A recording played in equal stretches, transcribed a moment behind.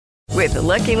With the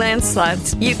Lucky Land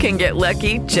Slots, you can get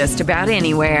lucky just about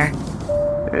anywhere.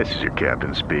 This is your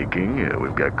captain speaking.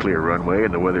 We've got clear runway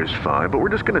and the weather's fine, but we're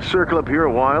just going to circle up here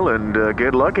a while and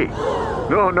get lucky.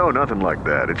 No, nothing like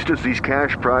that. It's just these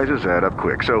cash prizes add up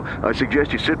quick. So I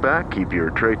suggest you sit back, keep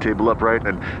your tray table upright,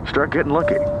 and start getting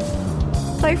lucky.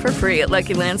 Play for free at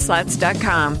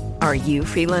LuckyLandSlots.com. Are you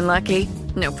feeling lucky?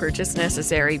 No purchase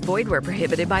necessary. Void where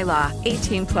prohibited by law.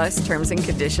 18 plus terms and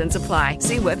conditions apply.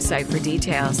 See website for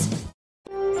details.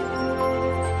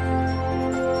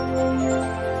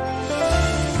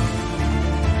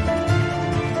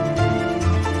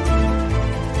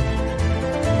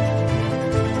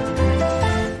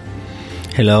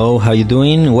 Hello, how you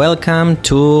doing? Welcome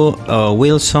to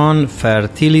Wilson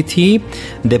Fertility,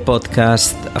 the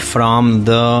podcast from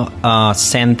the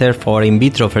Center for In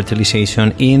Vitro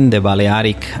Fertilization in the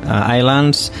Balearic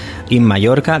Islands in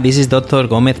Mallorca. This is Dr.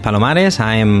 Gomez Palomares.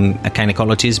 I am a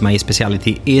gynecologist. My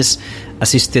specialty is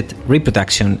assisted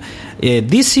reproduction.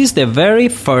 This is the very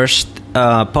first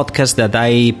podcast that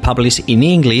I publish in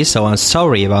English, so I'm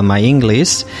sorry about my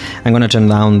English. I'm going to turn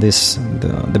down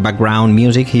the background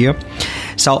music here.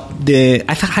 So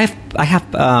I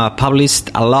have published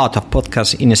a lot of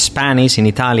podcasts in Spanish, in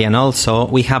Italian also.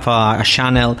 We have a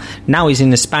channel, now is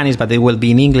in Spanish, but it will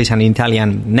be in English and in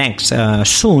Italian next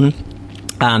soon.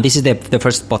 This is the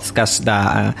first podcast.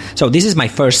 So this is my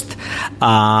first,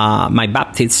 my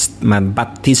baptism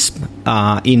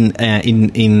in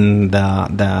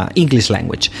the English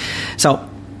language. So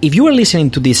if you are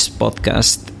listening to this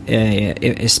podcast,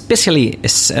 especially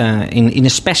in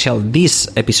special this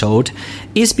episode,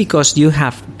 is because you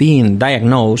have been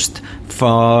diagnosed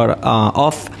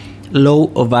of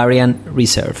low ovarian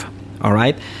reserve. All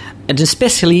right, and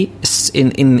especially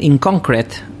in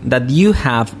concrete, that you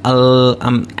have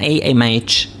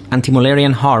AMH,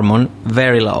 anti-Mullerian hormone,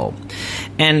 very low.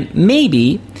 And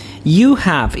maybe you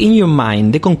have in your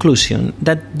mind the conclusion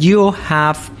that you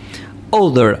have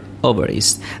older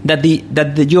ovaries, that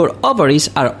your ovaries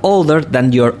are older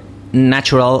than your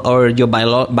natural or your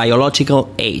biological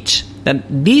age. That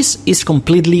this is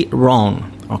completely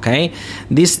wrong. Okay,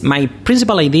 my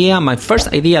principal idea, my first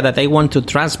idea that I want to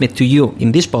transmit to you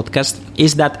in this podcast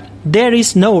is that there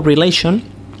is no relation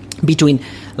between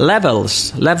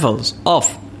levels of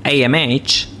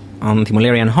AMH,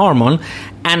 anti-Mullerian hormone,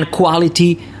 and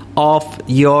quality of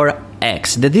your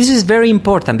eggs. That this is very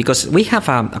important because we have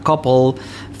a couple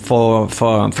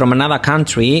from another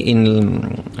country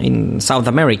in South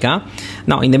America,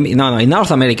 in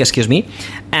North America, excuse me,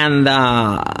 and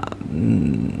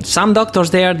some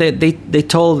doctors there they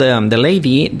told the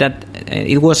lady that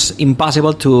it was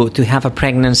impossible to have a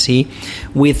pregnancy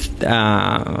with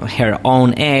her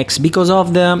own eggs because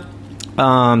of the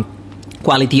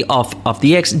quality of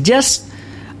the eggs, just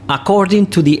according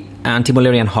to the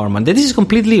anti-Mullerian hormone. This is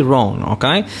completely wrong,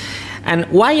 okay? And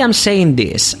why I'm saying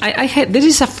this, there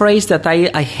is a phrase that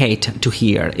I hate to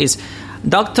hear, is,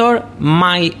 doctor,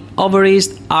 my ovaries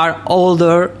are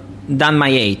older than my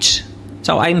age.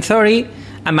 So I'm 30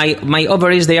 and my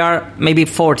ovaries, they are maybe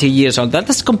 40 years old. That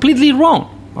is completely wrong,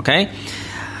 okay?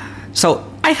 So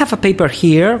I have a paper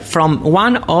here from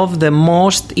one of the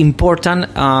most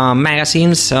important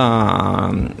magazines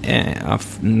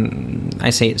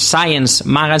science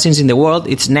magazines in the world.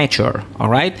 It's Nature, all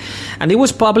right? And it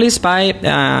was published by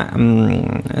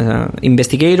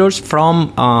investigators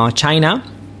from China.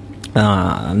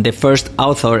 The first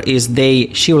author is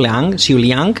Xiu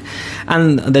Liang,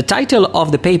 and the title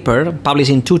of the paper,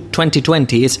 published in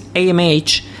 2020, is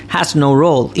AMH has no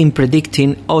role in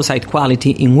predicting oocyte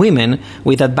quality in women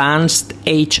with advanced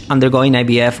age undergoing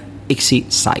IVF ICSI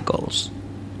cycles.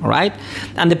 All right?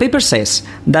 And the paper says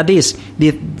that they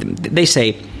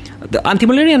say the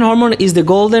anti-Mullerian hormone is the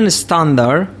golden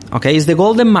standard, okay, is the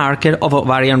golden marker of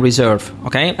ovarian reserve,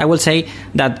 okay? I will say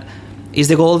that is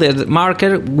the golden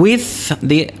marker with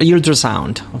the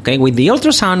ultrasound, okay? With the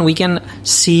ultrasound, we can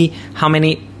see how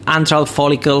many antral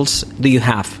follicles do you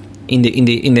have in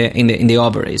the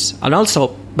ovaries, and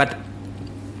also, but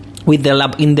with the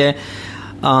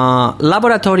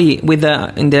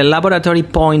laboratory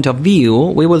point of view,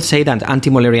 we will say that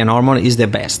anti-Mullerian hormone is the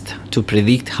best to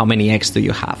predict how many eggs do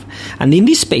you have. And in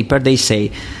this paper, they say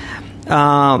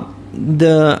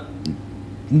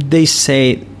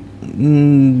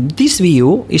this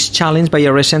view is challenged by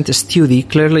a recent study.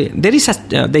 Clearly, there is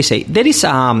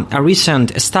a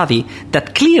recent study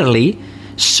that clearly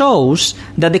shows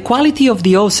that the quality of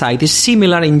the oocyte is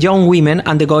similar in young women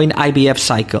undergoing IVF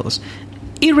cycles,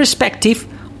 irrespective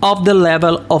of the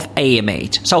level of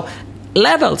AMH. So,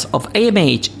 levels of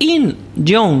AMH in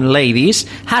young ladies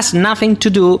has nothing to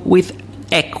do with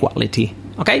egg quality.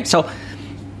 Okay, so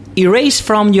erase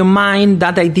from your mind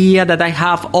that idea that I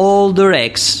have older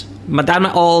eggs, but I'm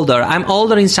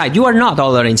older inside. You are not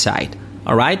older inside,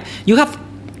 all right? You have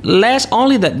less,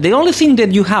 only that. The only thing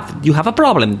that you have a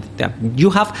problem. You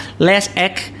have less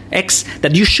eggs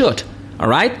that you should, all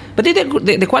right? But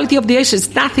the quality of the eggs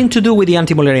has nothing to do with the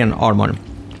anti-Mullerian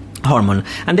hormone.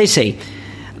 And they say,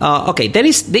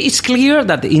 it's clear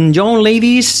that in young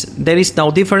ladies there is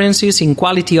no differences in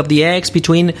quality of the eggs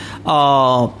between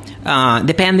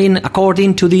depending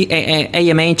according to the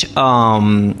AMH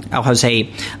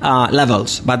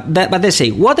levels. But they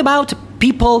say, what about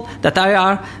people that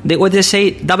are what they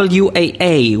say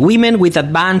WAA, women with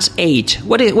advanced age?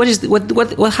 What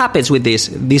happens with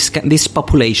this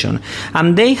population?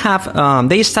 And they have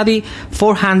they study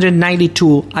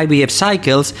 492 IVF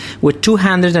cycles with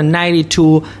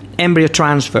 292 embryo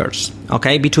transfers,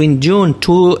 okay, between June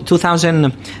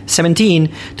 2017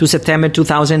 to September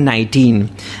 2019,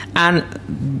 and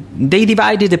they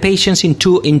divided the patients in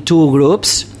two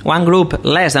groups. One group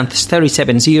less than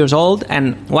 37 years old,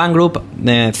 and one group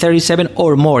 37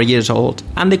 or more years old.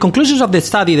 And the conclusions of the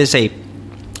study, they say,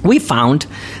 we found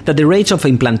that the rates of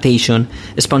implantation,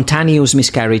 spontaneous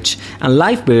miscarriage, and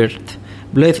live birth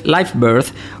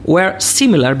were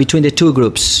similar between the two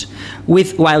groups,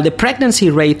 while the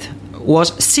pregnancy rate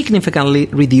was significantly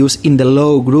reduced in the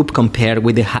low group compared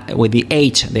with the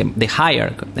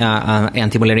higher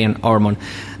anti-Mullerian hormone.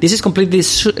 This is completely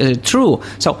true.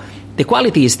 So the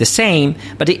quality is the same,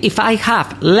 but if I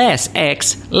have less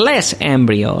eggs, less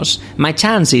embryos, my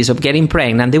chances of getting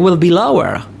pregnant, they will be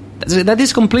lower. That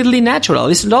is completely natural.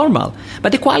 It's normal.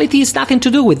 But the quality has nothing to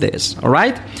do with this, all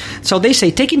right? So they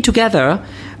say, taken together,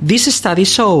 this study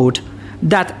showed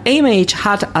that AMH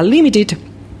had a limited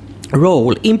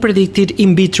role in predicted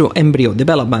in vitro embryo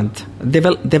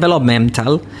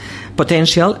developmental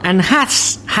potential, and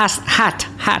has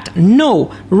had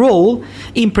no role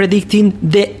in predicting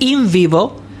the in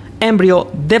vivo embryo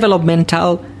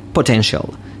developmental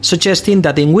potential, suggesting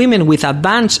that in women with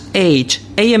advanced age,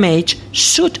 AMH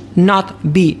should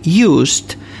not be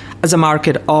used as a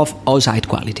marker of oocyte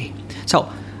quality. So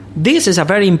this is a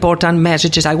very important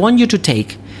message I want you to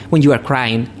take when you are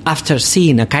crying after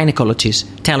seeing a gynecologist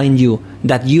telling you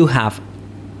that you have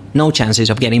no chances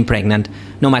of getting pregnant,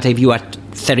 no matter if you are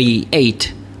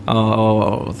 38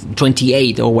 or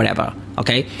 28 or whatever,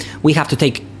 okay? We have to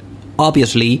take,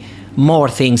 obviously, more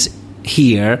things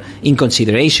here in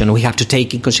consideration. We have to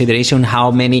take in consideration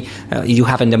how many you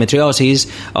have endometriosis,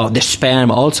 the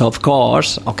sperm also, of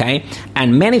course, okay,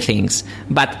 and many things.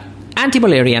 But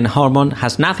anti-Mullerian hormone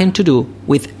has nothing to do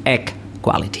with egg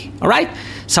quality, all right?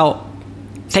 So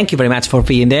thank you very much for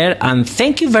being there, and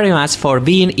thank you very much for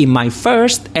being in my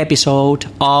first episode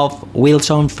of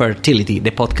Wilson Fertility,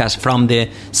 the podcast from the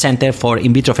Center for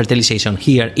In Vitro Fertilization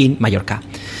here in Mallorca.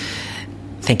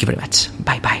 Thank you very much.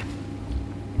 Bye-bye.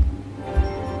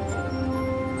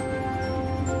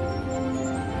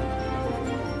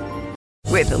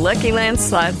 With the Lucky Land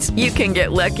Slots, you can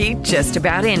get lucky just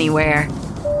about anywhere.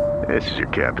 This is your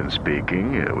captain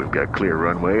speaking. We've got clear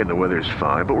runway and the weather's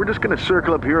fine, but we're just going to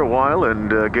circle up here a while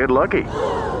and get lucky.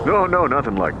 No,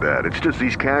 nothing like that. It's just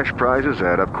these cash prizes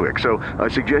add up quick. So I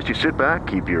suggest you sit back,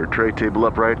 keep your tray table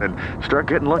upright, and start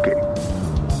getting lucky.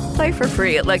 Play for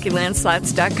free at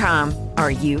LuckyLandSlots.com.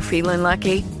 Are you feeling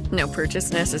lucky? No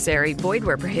purchase necessary. Void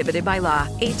where prohibited by law.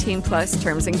 18+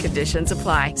 terms and conditions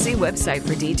apply. See website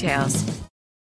for details.